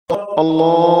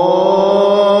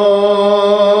الله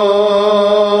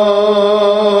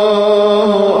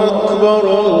أكبر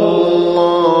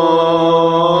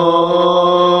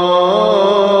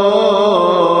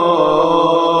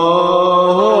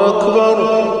الله أكبر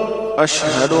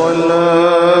أشهد أن لا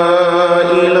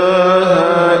إله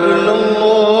إلا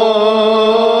الله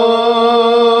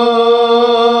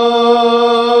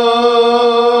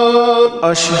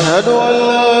أشهد أن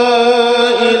لا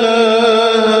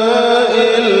إله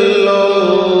إلا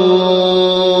الله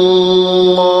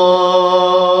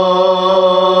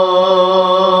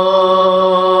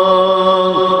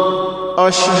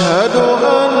أشهد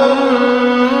أن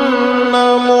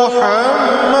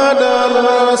محمدا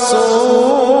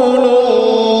رسول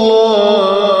الله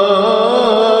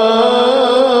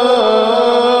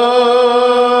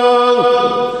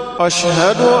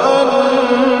أشهد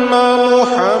أن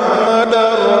محمدا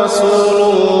رسول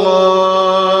الله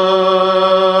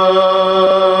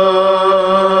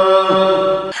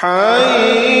حي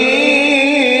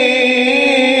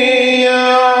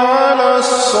على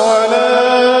الصلاة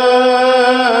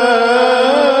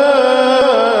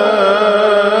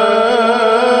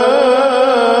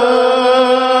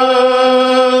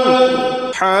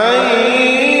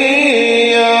حي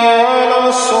على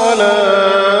الصلاة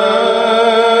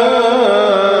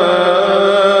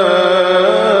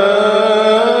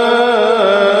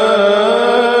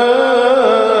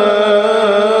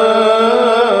حي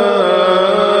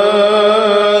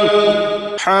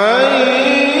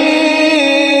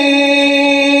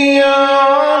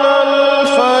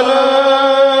على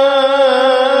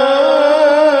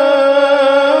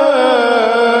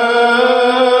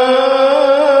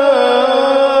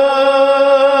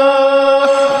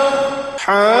الفلاح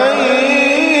حي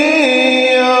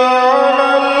على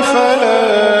الفلاح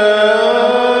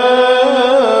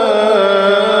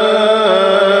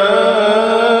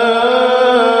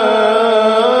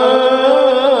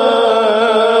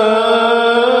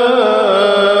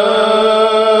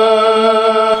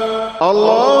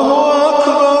الله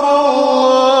أكبر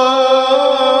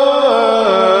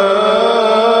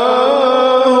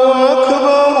الله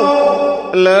أكبر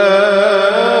لا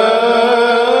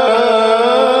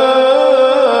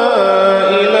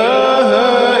إله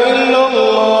إلا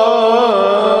الله.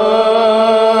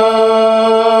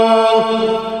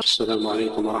 السلام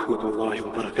عليكم ورحمة الله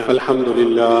وبركاته. الحمد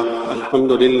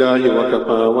لله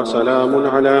وكفى وسلام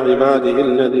على عباده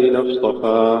الذين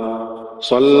اصطفى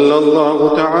صلى الله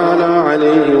تعالى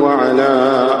عليه وعلى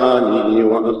آله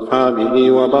وأصحابه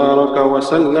وبارك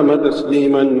وسلم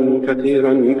تسليما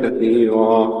كثيرا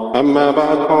كثيرا. أما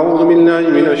بعد، أعوذ بالله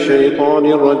من الشيطان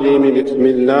الرجيم. بسم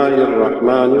الله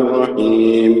الرحمن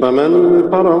الرحيم. فمن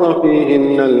فرض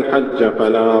فيهن الحج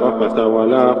فلا رفث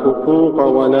ولا فسوق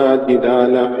ولا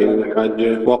جدال في الحج.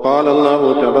 وقال الله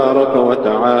تبارك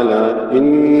وتعالى: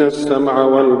 إن السمع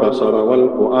والبصر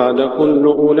والفؤاد كل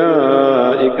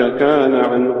أولئك كان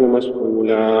عنه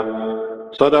مسؤولا.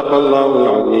 صدق الله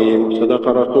العظيم. صدق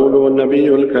رسوله النبي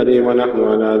الكريم، ونحن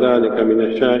على ذلك من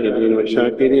الشاهدين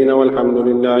والشاكرين، والحمد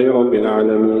لله رب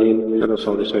العالمين.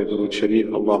 رسول سيد الشريف.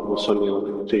 اللهم صل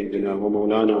على سيدنا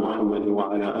ومولانا محمد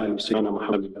وعلى آل سيدنا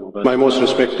محمد. My most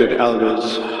respected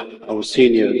elders, our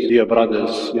seniors, dear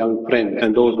brothers, young friends, and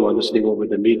those who are listening over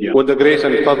the media, with the grace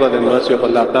and fadl and mercy of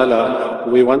Allah Ta'ala,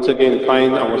 we once again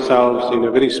find ourselves in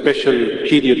a very special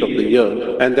period of the year,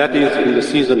 and that is in the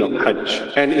season of Hajj.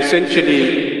 And essentially,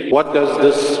 what does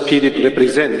this period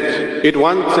represent? It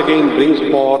once again brings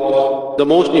forth the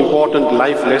most important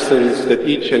life lessons that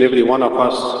each and every one of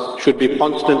us should be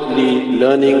constantly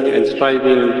learning and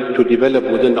striving to develop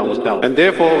within ourselves. And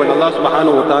therefore, when Allah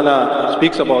subhanahu wa ta'ala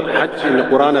speaks about Hajj in the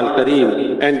Quran al-Kareem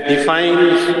and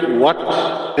defines what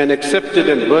an accepted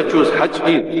and virtuous Hajj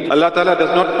is, Allah ta'ala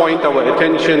does not point our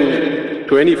attention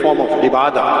to any form of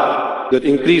ibadah. That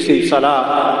increase in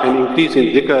salah and increase in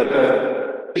dhikr,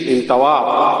 in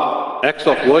tawaf, acts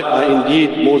of worship are indeed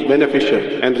most beneficial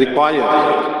and required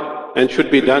and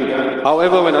should be done.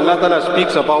 However, when Allah Ta'ala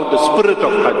speaks about the spirit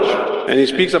of Hajj and He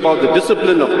speaks about the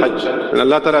discipline of Hajj, and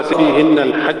Allah Ta'ala says, "Inna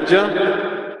al-Hajja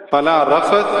fala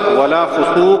rafath wala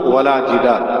fusuq wala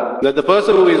jidal." That the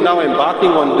person who is now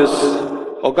embarking on this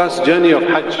august journey of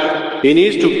Hajj, he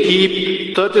needs to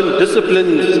keep certain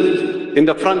disciplines in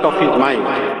the front of his mind.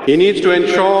 He needs to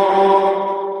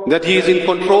ensure that he is in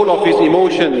control of his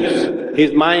emotions,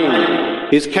 his mind,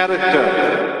 his character,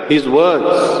 his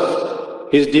words,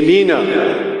 his demeanor.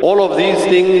 All of these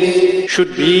things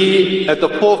should be at the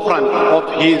forefront of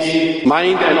his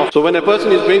mind. And so when a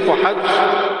person is going for Hajj,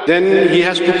 then he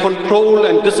has to control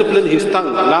and discipline his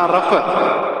tongue. La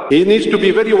rafath. He needs to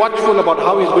be very watchful about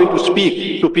how he's going to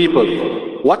speak to people,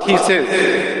 what he says.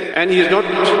 and he is not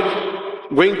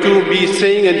going to be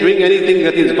saying and doing anything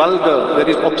that is vulgar, that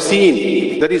is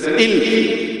obscene, that is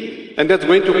ill, and that's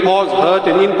going to cause hurt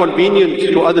and inconvenience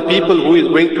to other people who is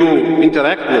going to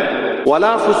interact with.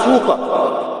 Wala fusuqa.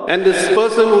 And this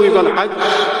person who is on Hajj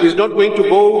is not going to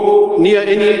go near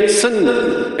any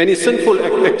sin, any sinful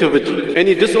activity,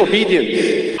 any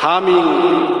disobedience,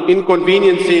 harming,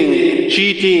 inconveniencing,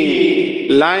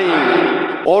 cheating,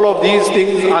 lying. All of these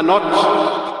things are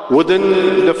not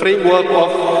within the framework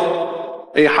of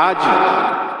a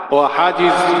Haji or a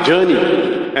Haji's journey.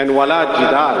 And wala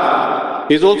jidal.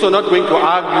 He's also not going to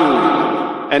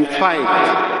argue and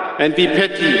fight and be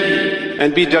petty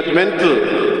and be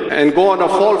judgmental and go on a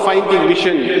fault-finding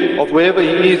mission of wherever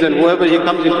he is and whoever he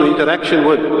comes into interaction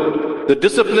with. The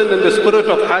discipline and the spirit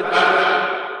of Hajj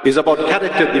is about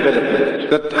character development.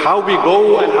 That how we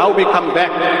go and how we come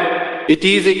back. It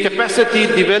is a capacity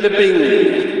developing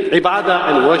ibadah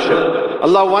and worship.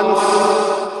 Allah wants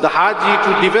the Haji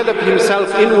to develop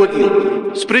himself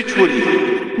inwardly, spiritually,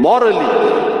 morally.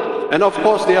 And of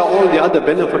course there are all the other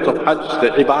benefits of Hajj,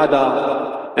 the ibadah,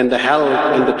 and the health,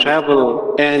 and the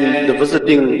travel, and the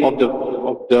visiting of the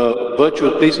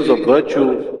virtuous places of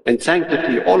virtue and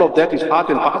sanctity. All of that is part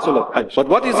and parcel of Hajj. But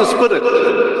what is the spirit?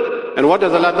 And what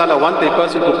does Allah Ta'ala want a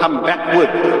person to come back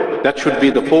with? That should be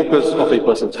the focus of a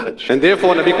person's Hajj. And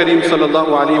therefore Nabi Kareem Sallallahu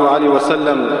Alaihi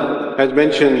Wasallam has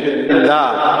mentioned,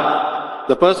 Allah,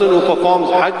 the person who performs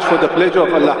Hajj for the pleasure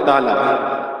of Allah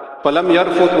Ta'ala, فَلَمْ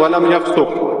يَرْفُثْ وَلَمْ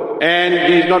يَفْسُقْ, and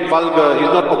he is not vulgar, he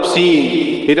is not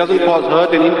obscene, he doesn't cause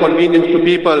hurt and inconvenience to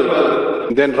people,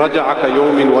 then رَجَعَكَ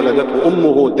يَوْمٍ وَلَدَتْهُ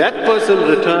أُمُّهُ, that person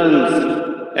returns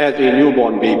as a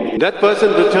newborn baby. That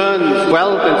person returns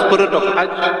wealth and spirit of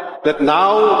Hajj, that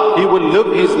now he will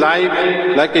live his life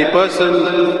like a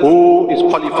person who is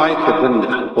qualified for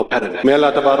Jannah, for paradise. May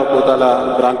Allah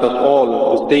Ta'ala grant us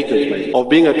all the status of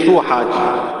being a true Hajj,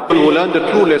 who will learn the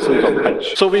true lessons of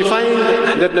Hajj. So we find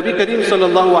that Nabi Kareem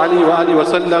Sallallahu Alaihi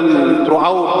Wasallam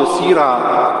throughout the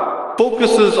seerah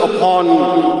focuses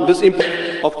upon this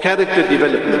impact of character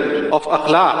development, of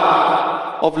akhlaq,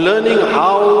 of learning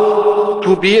how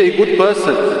to be a good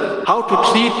person, how to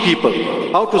treat people,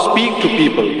 how to speak to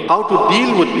people, how to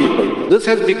deal with people. This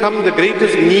has become the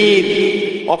greatest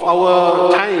need of our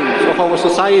times, of our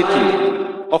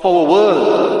society, of our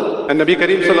world. And Nabi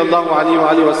Kareem Sallallahu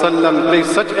Alaihi Wasallam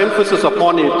placed such emphasis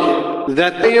upon it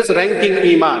that highest ranking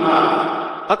iman,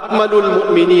 akmalul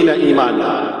mu'minina iman.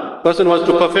 Person wants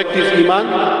to perfect his iman.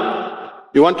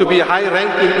 You want to be high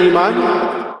rank in iman.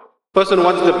 Person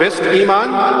wants the best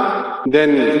iman,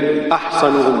 then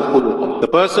ahsanuhum khuluqan. The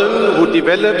person who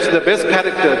develops the best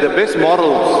character, the best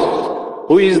morals,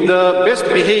 who is the best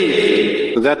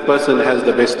behaved, that person has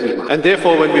the best iman. And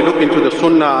therefore when we look into the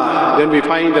sunnah, then we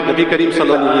find that Nabi Kareem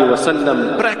Sallallahu Alaihi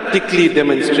Wasallam practically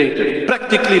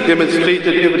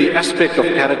demonstrated every aspect of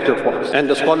character for us. And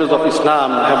the scholars of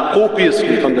Islam have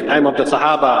copiously, from the time of the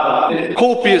Sahaba,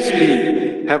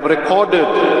 copiously have recorded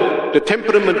the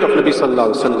temperament of Nabi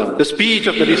Sallallahu Alaihi Wasallam, the speech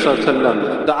of Nabi Sallallahu Alaihi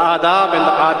Wasallam, the adab and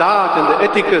the adat and the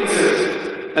etiquettes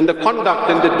and the conduct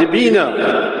and the demeanor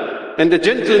and the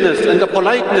gentleness and the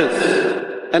politeness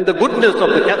and the goodness of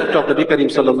the character of Nabi Kareem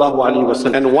Sallallahu Alaihi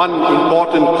Wasallam. And one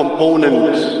important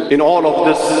component in all of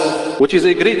this, which is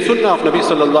a great sunnah of Nabi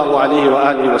Sallallahu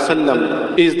Alaihi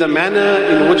Wasallam, is the manner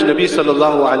in which Nabi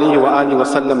Sallallahu Alaihi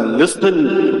Wasallam listened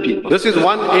to people. This is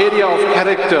one area of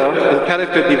character and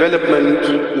character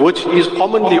development which is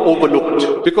commonly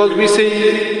overlooked, because we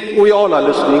say we all are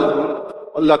listening.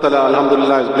 Allah Ta'ala,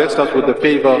 alhamdulillah, has blessed us with the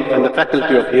favor and the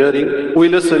faculty of hearing. We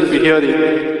listen, we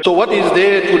hearing. So what is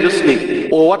there to listening?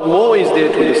 Or what more is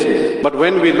there to listening? But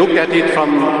when we look at it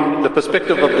from the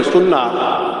perspective of the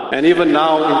sunnah, and even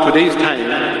now in today's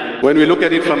time, when we look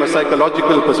at it from a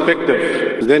psychological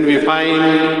perspective, then we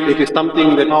find it is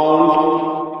something that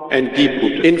profound and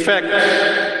deep-rooted. In fact,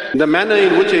 the manner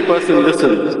in which a person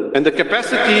listens and the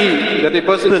capacity that a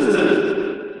person listens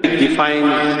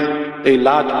defines a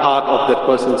large part of that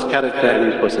person's character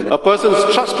and his person. A person's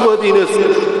trustworthiness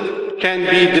can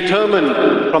be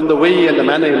determined from the way and the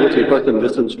manner in which a person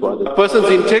listens to others. A person's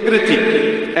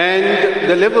integrity and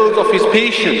the levels of his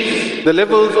patience, the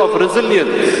levels of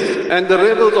resilience and the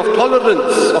levels of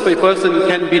tolerance of a person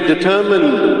can be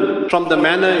determined from the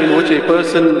manner in which a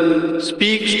person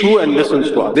speaks to and listens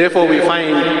to others. Therefore we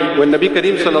find when Nabi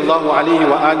Kareem Sallallahu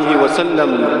Alaihi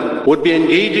Wasallam would be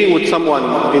engaging with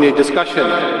someone in a discussion,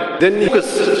 then he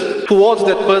focused towards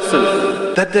that person,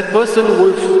 that person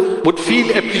would feel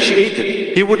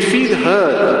appreciated, he would feel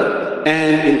heard,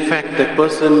 and in fact that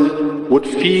person would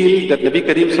feel that Nabi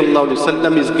Kareem sallallahu alaihi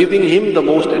wasallam is giving him the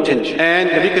most attention, and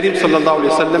Nabi Kareem sallallahu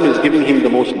alaihi wasallam is giving him the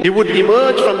most. He would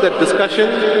emerge from that discussion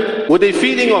with a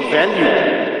feeling of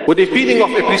value, with a feeling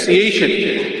of appreciation,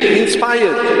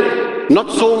 inspired. Not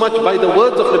so much by the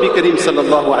words of Nabi Kareem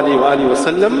sallallahu alaihi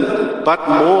wasallam, but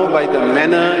more by the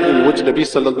manner in which Nabi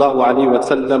sallallahu alaihi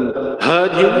wasallam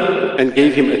heard him and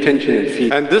gave him attention and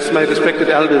feedback. And this, my respected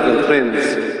elders and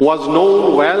friends, was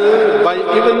known well by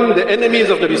even the enemies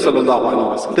of Nabi sallallahu alaihi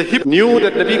wasallam. The Hip knew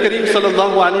that Nabi Kareem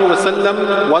sallallahu alaihi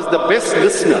wasallam was the best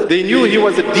listener. They knew he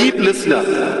was a deep listener.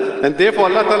 And therefore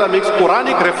Allah Ta'ala makes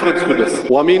Quranic reference to this.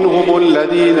 وَمِنْهُمُ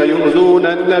الَّذِينَ يُؤْذُونَ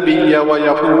النَّبِيَّ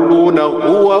وَيَقُولُونَ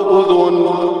هُوَ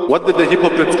أُذُنٌ. What did the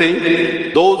hypocrites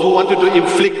say? Those who wanted to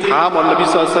inflict harm on Nabi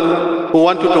Sallallahu Alaihi Wasallam, who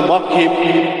wanted to mock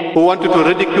him, who wanted to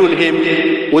ridicule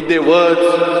him with their words,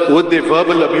 with their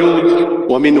verbal abuse.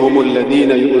 وَمِنْهُمُ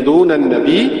الَّذِينَ يُؤْذُونَ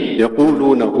النَّبِيَّ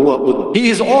يَقُولُونَ هُوَ أُذُنٌ. He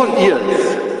is all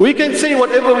ears. We can say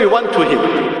whatever we want to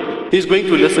him. He's going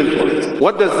to listen to us.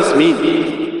 What does this mean?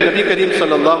 Nabi Kareem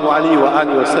sallallahu alaihi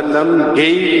wa sallam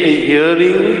gave a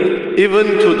hearing even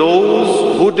to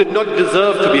those who did not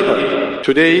deserve to be heard.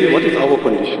 Today, what is our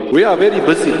condition? We are very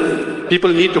busy.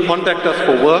 People need to contact us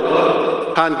for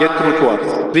work, can't get through to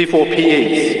us. 3, 4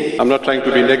 PAs. I'm not trying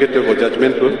to be negative or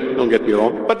judgmental, don't get me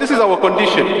wrong. But this is our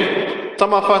condition.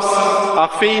 Some of us are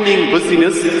feigning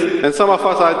busyness and some of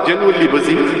us are genuinely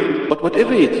busy. But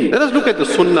whatever it is, let us look at the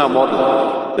Sunnah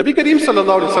model. Nabi Kareem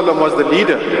sallallahu alaihi wasallam was the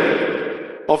leader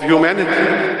of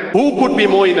humanity. Who could be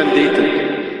more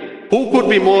inundated? Who could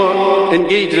be more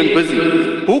engaged and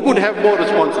busy? Who could have more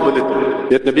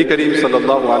responsibility? Yet Nabi Kareem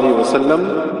sallallahu alaihi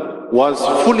wasallam was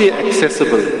fully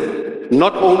accessible,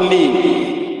 not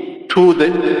only to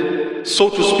the, so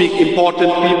to speak,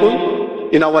 important people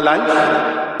in our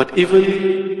life, but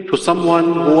even to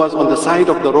someone who was on the side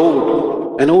of the road.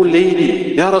 An old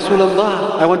lady, Ya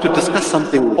Rasulullah, I want to discuss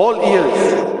something. All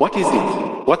ears. What is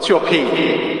it? What's your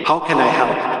pain? How can I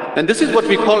help? And this is what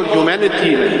we call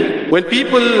humanity. When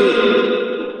people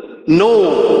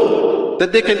know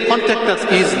that they can contact us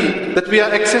easily, that we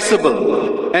are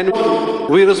accessible, and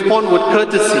we respond with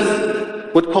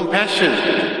courtesy, with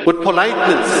compassion, with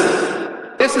politeness,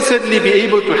 necessarily be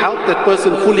able to help that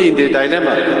person fully in their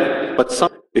dilemma. But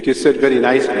it is said very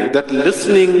nicely that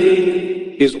listening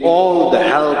is all the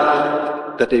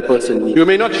help that a person needs. You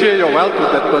may not share your wealth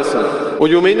with that person, or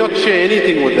you may not share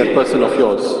anything with that person of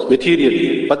yours,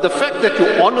 materially. But the fact that you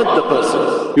honored the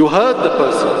person, you heard the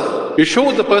person, you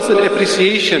showed the person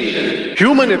appreciation,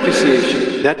 human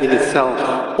appreciation, that in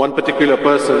itself, one particular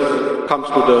person comes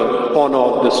to the corner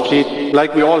of the street,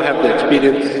 like we all have the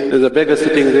experience. There's a beggar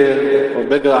sitting there, or a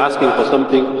beggar asking for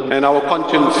something, and our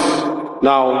conscience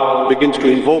now begins to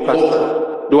invoke us.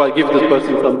 Do I give this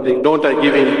person something? Don't I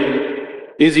give him?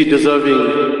 Is he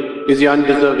deserving? Is he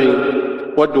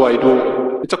undeserving? What do I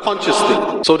do? It's a conscious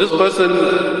thing. So this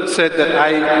person said that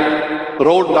I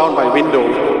rolled down my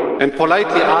window and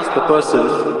politely asked the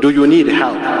person, do you need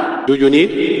help? Do you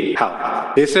need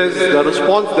help? He says, the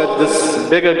response that this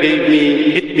beggar gave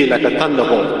me hit me like a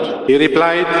thunderbolt. He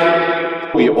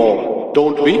replied, we all.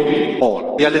 Don't we?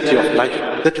 All. Reality of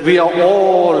life. That we are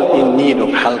all in need of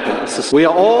help and assistance. We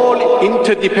are all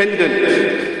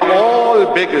interdependent. All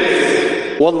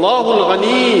beggars. Wallahu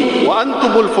al-ghani wa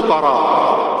antum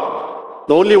al-fuqara.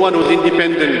 The only one who is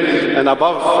independent and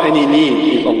above any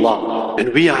need is Allah.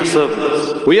 And we are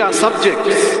servants. We are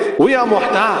subjects. We are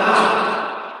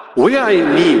muhtaj. We are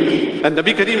in need. And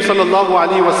Nabi Kareem sallallahu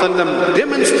alaihi wasallam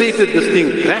demonstrated this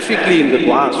thing graphically in the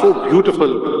dua, so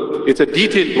beautiful. It's a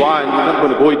detailed dua and we're not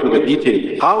going to go into the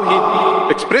detail. How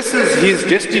he expresses his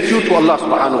destitute to Allah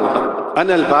subhanahu wa ta'ala.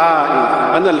 Ana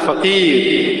al-ba'i, ana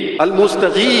al-faqir,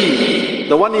 al-mustaghir,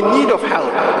 the one in need of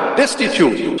help,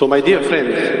 destitute. So my dear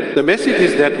friends, the message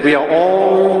is that we are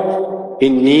all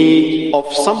in need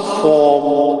of some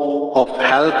form of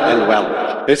help and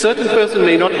wealth. A certain person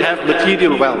may not have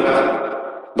material wealth,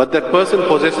 but that person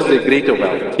possesses a greater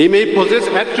wealth. He may possess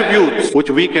attributes which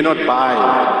we cannot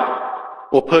buy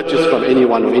or purchase from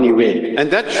anyone or anywhere.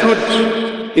 And that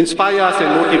should inspire us and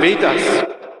motivate us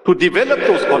to develop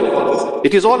those qualities.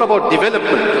 It is all about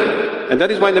development. And that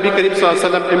is why Nabi Kareem Sallallahu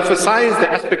Alaihi Wasallam emphasized the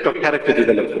aspect of character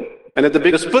development. And at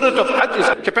the spirit of Hajj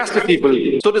is capacity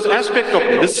building. So this aspect of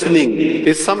listening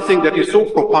is something that is so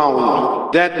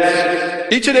profound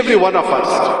that each and every one of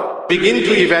us begin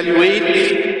to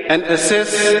evaluate and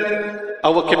assess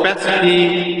our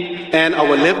capacity and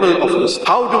our level of listening.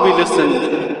 How do we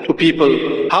listen to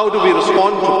people? How do we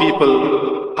respond to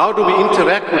people? How do we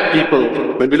interact with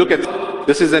people? When we look at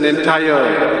this is an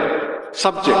entire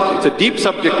subject. It's a deep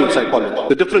subject in psychology.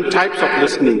 The different types of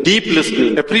listening, deep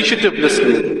listening, appreciative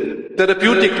listening.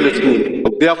 therapeutic listening.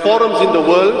 There are forums in the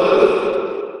world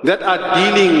that are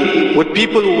dealing with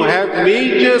people who have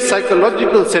major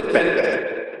psychological setbacks.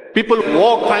 People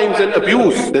war crimes and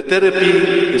abuse. The therapy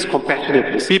is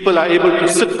compassionate. People are able to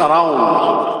sit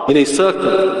around in a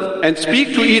circle and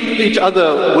speak to each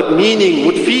other with meaning,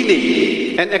 with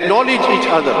feeling, and acknowledge each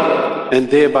other, and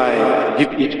thereby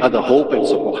give each other hope and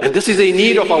support. And this is a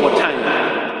need of our time.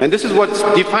 And this is what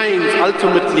defines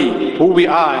ultimately who we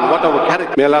are and what our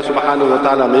character. May Allah subhanahu wa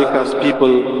ta'ala make us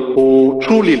people who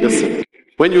truly listen.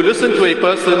 When you listen to a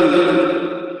person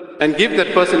and give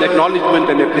that person acknowledgement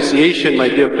and appreciation, my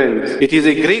dear friends, it is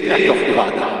a great act of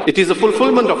ibadah. It is a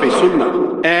fulfillment of a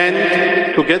sunnah.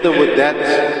 And together with that,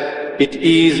 it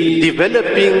is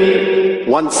developing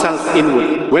oneself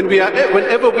inward.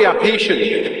 Whenever we are patient,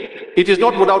 it is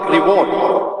not without reward.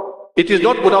 It is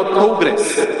not without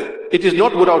progress. It is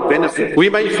not without benefit. We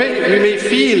may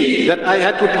feel that I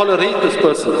had to tolerate this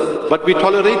person, but we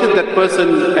tolerated that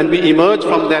person and we emerged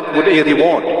from that with a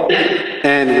reward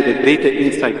and with a greater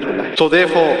insight to life. So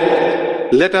therefore,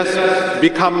 let us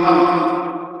become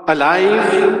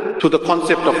alive to the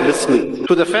concept of listening,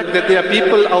 to the fact that there are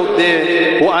people out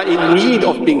there who are in need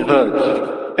of being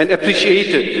heard and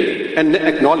appreciated and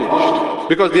acknowledged.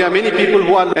 Because there are many people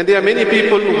who are, and there are many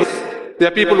people who, there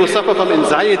are people who suffer from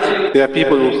anxiety. There are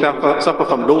people who suffer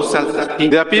from low self-esteem.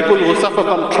 There are people who suffer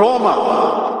from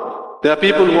trauma. There are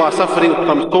people who are suffering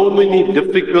from so many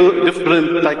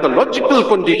different psychological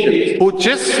conditions, who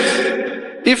just,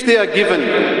 if they are given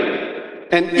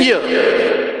an ear,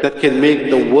 that can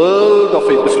make the world of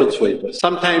a difference for you.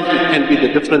 Sometimes it can be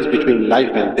the difference between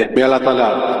life and death. May Allah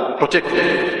Ta'ala protect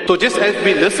us. So just as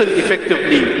we listen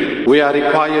effectively, we are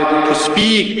required to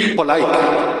speak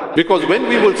polite. Because when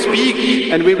we will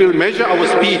speak and we will measure our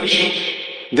speech,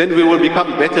 then we will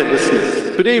become better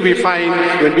listeners. Today we find,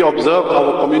 when we observe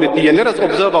our community, and let us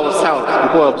observe ourselves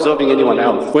before observing anyone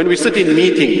else. When we sit in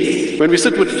meetings, when we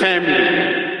sit with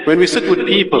family, when we sit with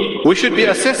people, we should be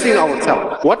assessing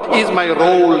ourselves. What is my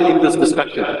role in this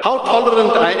discussion? How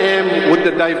tolerant I am with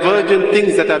the divergent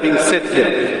things that are being said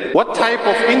here? What type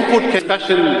of input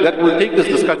discussion that will take this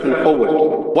discussion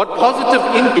forward? What positive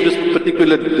input this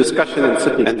particular discussion and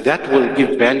sitting? And that will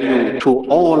give value to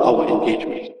all our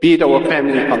engagements. Be it our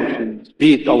family functions,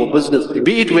 be it our business,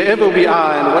 be it wherever we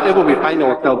are and whatever we find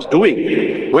ourselves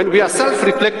doing. When we are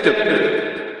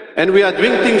self-reflective, and we are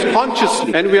doing things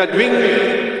consciously, and we are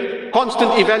doing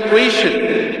constant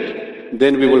evaluation,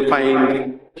 then we will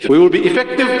find we will be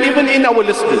effective even in our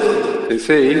listening. They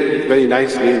say very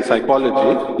nicely in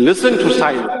psychology, listen to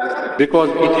silence, because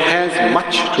it has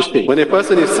much to say. When a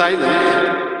person is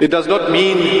silent, it does not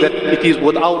mean that it is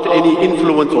without any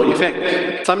influence or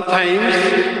effect. Sometimes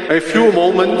a few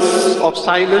moments of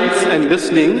silence and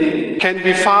listening can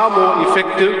be far more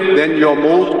effective than your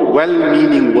most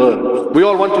well-meaning words. We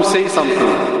all want to say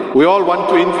something. We all want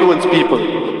to influence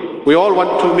people. We all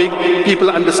want to make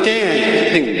people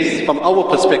understand things from our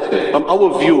perspective, from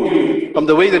our view, from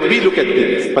the way that we look at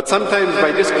things. But sometimes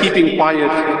by just keeping quiet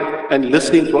and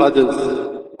listening to others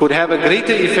could have a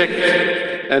greater effect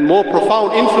and more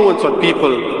profound influence on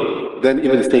people than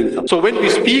even saying something. So when we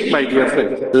speak, my dear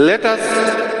friends, let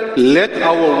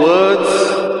our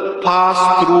words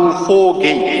pass through 4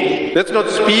 gates. Let's not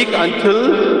speak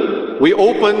until we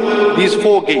open these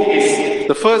 4 gates.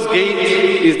 The first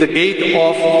gate is the gate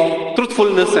of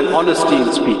truthfulness and honesty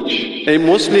in speech. A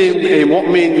Muslim, a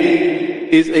mu'min,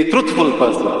 is a truthful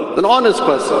person, an honest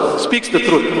person, speaks the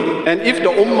truth. And if the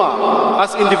ummah,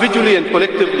 us individually and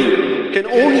collectively, can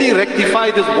only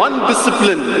rectify this one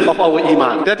discipline of our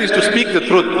iman, that is to speak the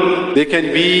truth, there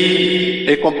can be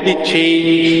a complete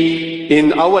change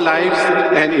in our lives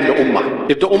and in the ummah.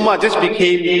 If the ummah just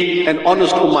became an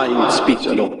honest ummah in speech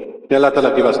alone. May Allah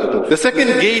Ta'ala give us the truth. The second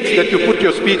gate that you put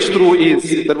your speech through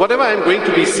is that whatever I'm going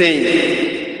to be saying,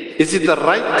 is it the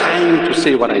right time to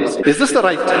say what I say? Is this the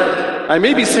right time? I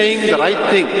may be saying the right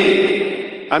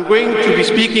thing. I'm going to be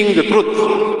speaking the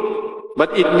truth,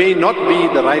 but it may not be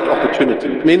the right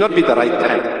opportunity. It may not be the right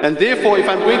time. And therefore, if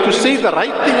I'm going to say the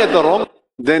right thing at the wrong,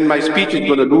 then my speech is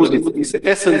going to lose its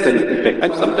essence and its effect.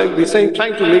 And sometimes we're saying,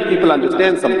 trying to make people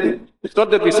understand something. It's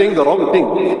not that we're saying the wrong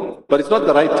thing, but it's not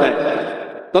the right time.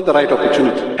 Not the right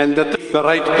opportunity, and the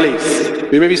right place.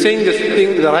 We may be saying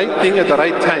the right thing at the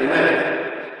right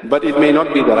time, but it may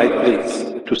not be the right place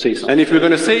to say so. And if we're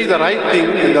going to say the right thing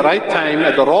in the right time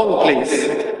at the wrong place,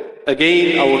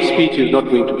 again our speech is not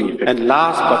going to be effective. And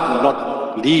last but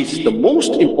not least, the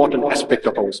most important aspect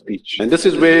of our speech, and this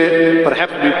is where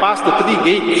perhaps we pass the 3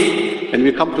 gates and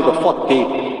we come to the 4th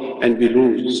gate, and we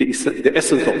lose the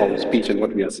essence of our speech and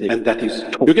what we are saying. And that is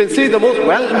tone. You can say the most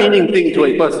well-meaning thing to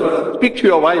a person. Speak to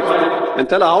your wife and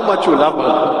tell her how much you love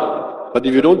her. But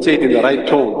if you don't say it in the right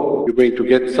tone, you're going to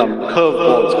get some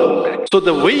curveballs coming back. So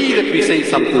the way that we say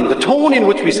something, the tone in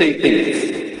which we say things,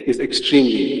 is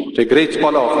extremely important. A great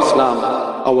scholar of Islam,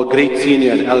 our great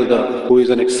senior and elder, who is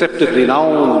an accepted,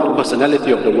 renowned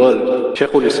personality of the world,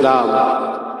 Shaykhul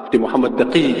Islam, Muhammad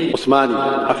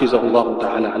Usmani, Hafizahullah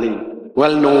Ta'ala alayhi,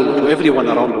 well known to everyone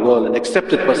around the world, an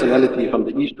accepted personality from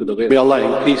the east to the west. May Allah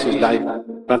increase his life,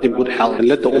 grant him good health, and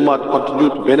let the Ummah continue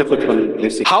to benefit from his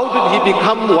blessing. How did he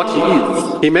become what he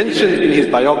is? He mentioned in his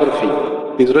biography,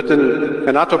 he's written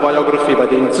an autobiography by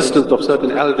the insistence of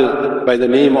certain elders by the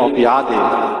name of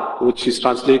Yade, which is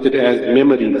translated as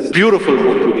Memories. Beautiful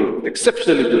book to read,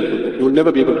 exceptionally beautiful book. You will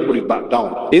never be able to put it back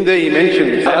down. In there he mentions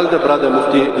his elder brother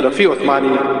Mufti Rafi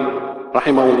Uthmani,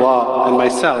 Rahimahullah, and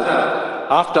myself.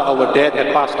 After our dad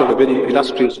had passed away, a very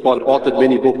illustrious scholar, authored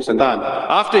many books and done.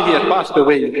 After he had passed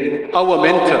away, our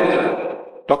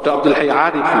mentor, Dr. Abdul Hayy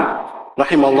Arifi,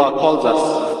 Rahimahullah, calls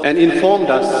us and informed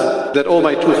us that, oh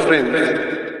my two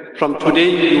friends, from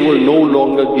today you will no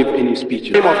longer give any speeches.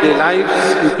 In of their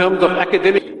lives, in terms of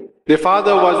academic, their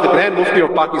father was the Grand Mufti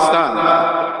of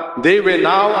Pakistan. They were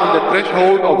now on the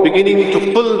threshold of beginning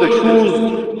to fill the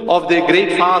shoes of their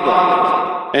great father.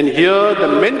 And here the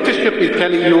mentorship is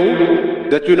telling you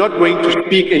that you're not going to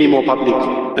speak anymore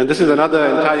publicly. And this is another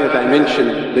entire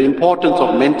dimension, the importance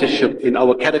of mentorship in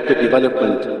our character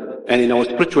development and in our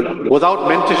spiritual life. Without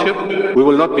mentorship, we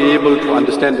will not be able to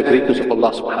understand the greatness of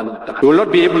Allah subhanahu wa ta'ala. We will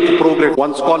not be able to progress.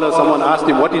 One scholar, someone asked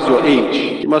him, what is your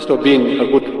age? He must have been a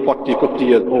good 40, 50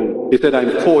 years old. He said,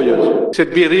 I'm 4 years. He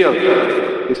said, be real.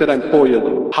 He said, I'm 4 years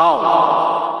old.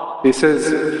 How? He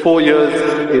says, 4 years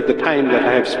is the time that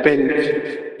I have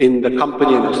spent in the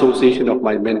company and association of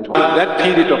my mentor. That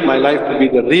period of my life will be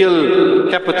the real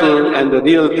capital and the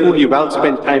real truly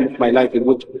well-spent time of my life in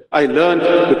which I learned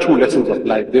the true lessons of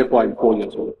life. Therefore, I'm 4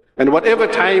 years old. And whatever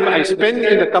time I spend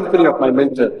in the company of my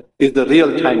mentor is the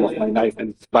real time of my life,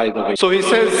 and by the way. So he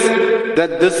says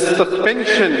that this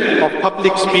suspension of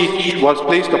public speech was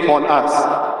placed upon us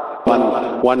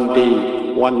one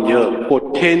day, 1 year, for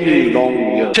 10 long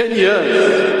years. 10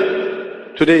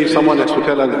 years! Today, if someone has to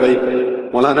tell us,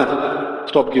 Maulana,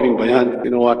 stop giving bayan,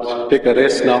 you know what, take a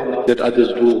rest now, let others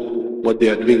do what they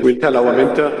are doing. We'll tell our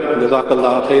mentor,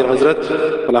 Jazakallah khair Hazrat,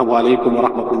 Assalamu alaikum wa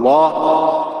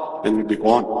rahmatullah, and we'll be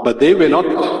gone. But they were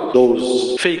not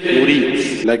those fake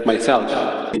murids like myself.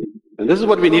 And this is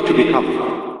what we need to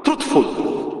become.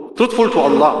 Truthful. Truthful to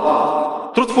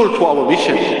Allah. Truthful to our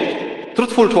mission.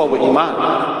 Truthful to our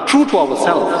iman. True to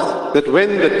ourselves. That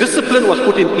when the discipline was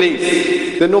put in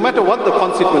place, then no matter what the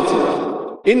consequences,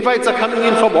 invites are coming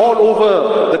in from all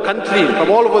over the country, from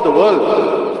all over the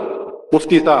world.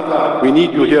 Mufti Sahab, we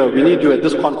need you here, we need you at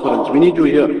this conference, we need you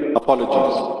here.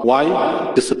 Apologies.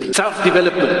 Why? Discipline.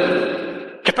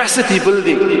 Self-development. Capacity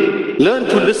building. Learn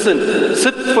to listen.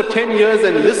 Sit for 10 years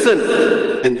and listen.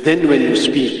 And then when you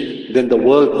speak, then the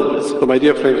world will listen. So my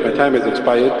dear friends, my time has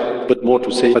expired, but more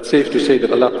to say. But safe to say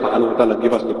that Allah subhanahu wa ta'ala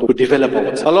give us to develop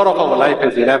ourselves. A lot of our life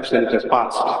has elapsed and it has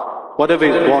passed. Whatever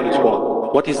is gone is gone.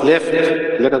 What is left,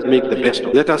 let us make the best of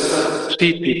it. Let us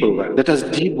treat people well. Let us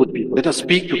deal with people. Let us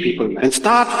speak to people well. And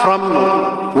start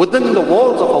from within the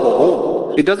walls of our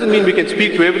home. It doesn't mean we can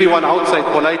speak to everyone outside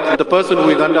politely. The person who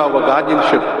is under our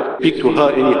guardianship, speak to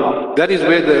her anyhow. That is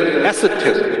where the acid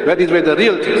test is. That is where the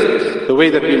real test is. The way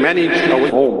that we manage our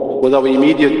home with our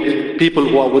immediate people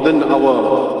who are within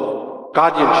our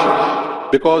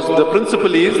guardianship. Because the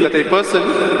principle is that a person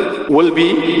will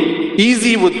be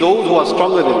easy with those who are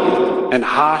stronger than him and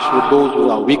harsh with those who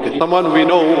are weaker. Someone we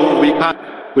know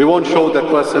we won't show that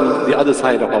person the other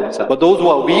side of ourselves. But those who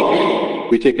are weak,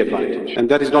 we take advantage. And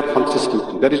that is not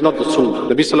consistency. That is not the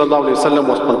sunnah. Nabi sallallahu alayhi wa sallam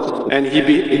was consistent. And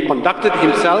he conducted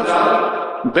himself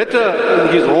better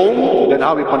in his home than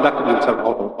how he conducted himself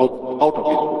out of his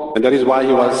home. And that is why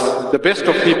he was the best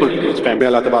of people to his family. May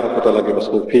Allah tabarak wa ta'ala give us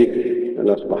tawfiq.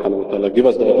 Allah subhanahu wa ta'ala give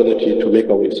us the ability to make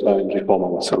our Islam and reform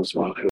ourselves.